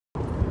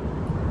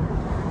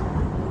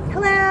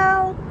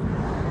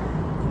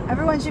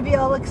Everyone should be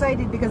all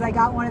excited because I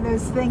got one of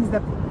those things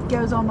that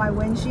goes on my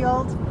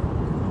windshield.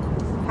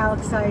 How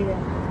exciting.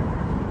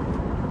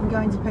 I'm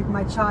going to pick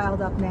my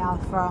child up now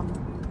from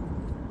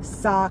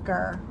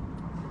soccer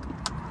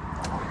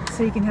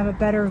so you can have a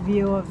better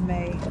view of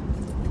me.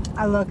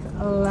 I look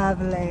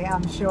lovely,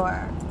 I'm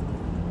sure.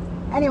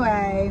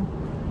 Anyway,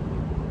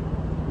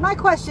 my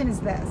question is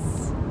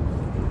this.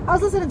 I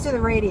was listening to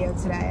the radio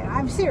today, and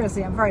I'm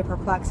very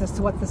perplexed as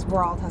to what this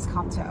world has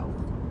come to.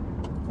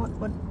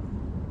 What?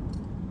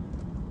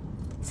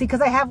 See,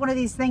 because I have one of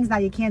these things now,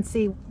 you can't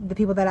see the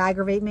people that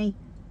aggravate me.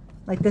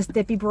 Like this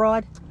dippy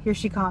broad. Here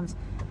she comes.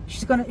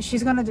 She's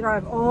gonna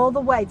drive all the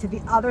way to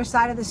the other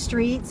side of the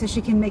street so she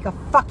can make a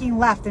fucking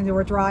left into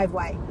her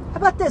driveway. How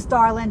about this,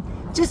 darling?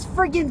 Just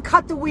friggin'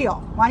 cut the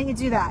wheel. Why don't you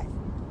do that?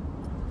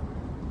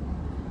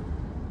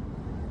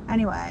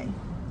 Anyway.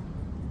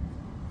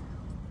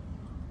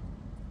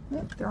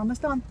 Yep, they're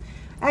almost done.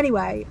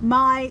 Anyway,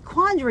 my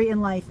quandary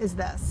in life is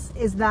this,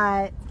 is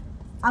that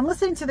I'm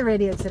listening to the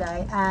radio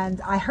today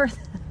and I heard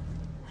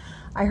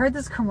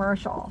this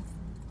commercial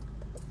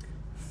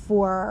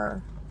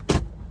for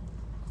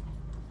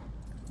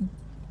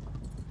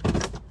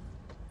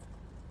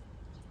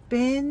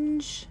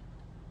binge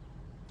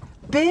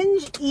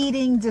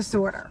eating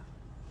disorder.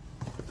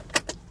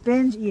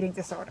 Binge eating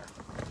disorder.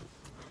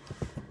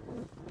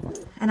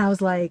 And I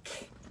was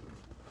like,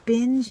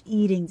 binge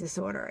eating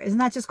disorder. Isn't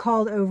that just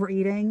called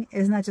overeating?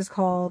 Isn't that just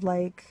called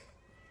like,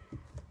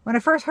 when I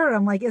first heard it,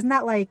 I'm like, isn't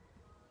that like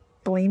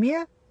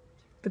bulimia?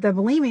 But the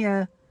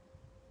bulimia,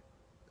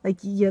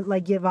 like you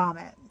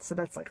vomit. So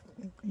that's like,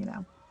 you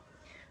know,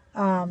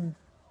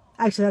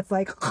 actually that's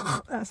like,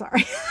 oh,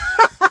 sorry.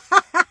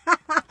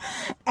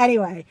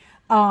 Anyway,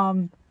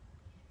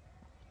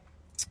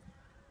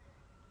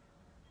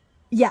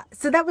 yeah,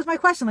 so that was my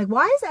question. Like,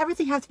 why does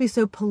everything have to be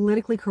so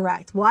politically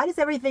correct? Why does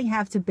everything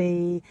have to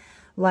be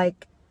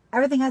like,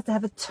 everything has to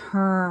have a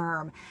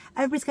term?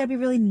 Everybody's got to be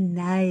really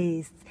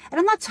nice. And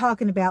I'm not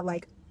talking about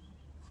like,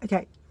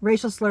 okay,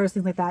 racial slurs,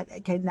 things like that.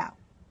 Okay, no,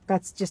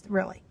 that's just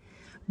really.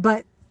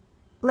 But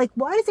like,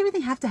 why does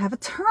everything have to have a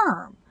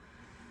term?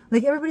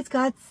 Like, everybody's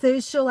got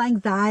social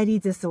anxiety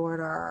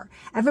disorder.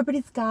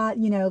 Everybody's got,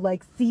 you know,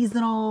 like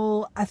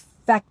seasonal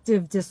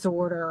affective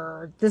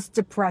disorder, this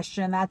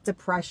depression, that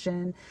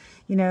depression,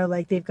 you know,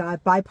 like they've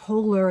got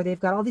bipolar, they've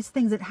got all these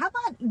things. That, how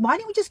about, why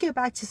don't we just get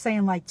back to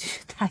saying like,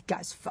 dude, that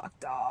guy's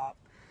fucked up.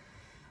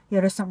 Yeah,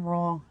 there's something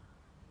wrong.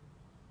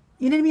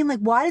 You know what I mean? Like,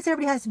 why does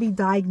everybody have to be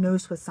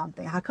diagnosed with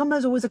something? How come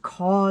there's always a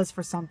cause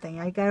for something?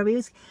 We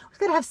always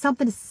gotta have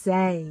something to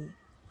say.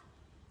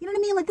 You know what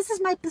I mean? Like, this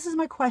is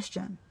my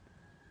question.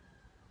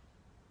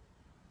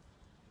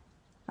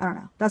 I don't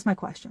know. That's my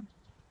question.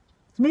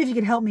 So maybe if you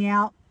could help me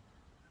out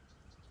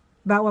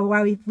about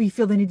why we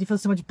feel the need to feel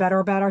so much better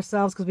about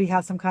ourselves because we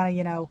have some kind of,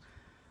 you know,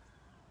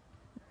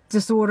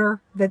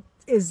 disorder that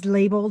is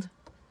labeled.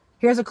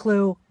 Here's a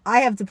clue. I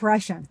have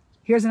depression.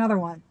 Here's another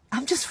one.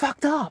 I'm just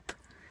fucked up.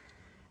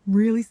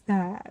 Really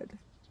sad.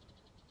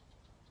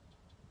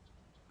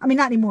 I mean,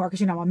 not anymore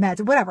because, you know, I'm meds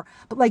or whatever.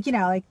 But like, you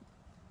know, like,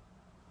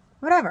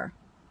 whatever.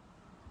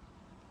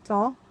 That's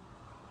all.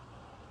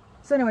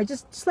 So anyway,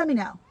 just let me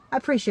know. I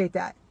appreciate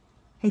that.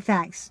 Hey,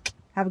 thanks.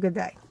 Have a good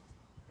day.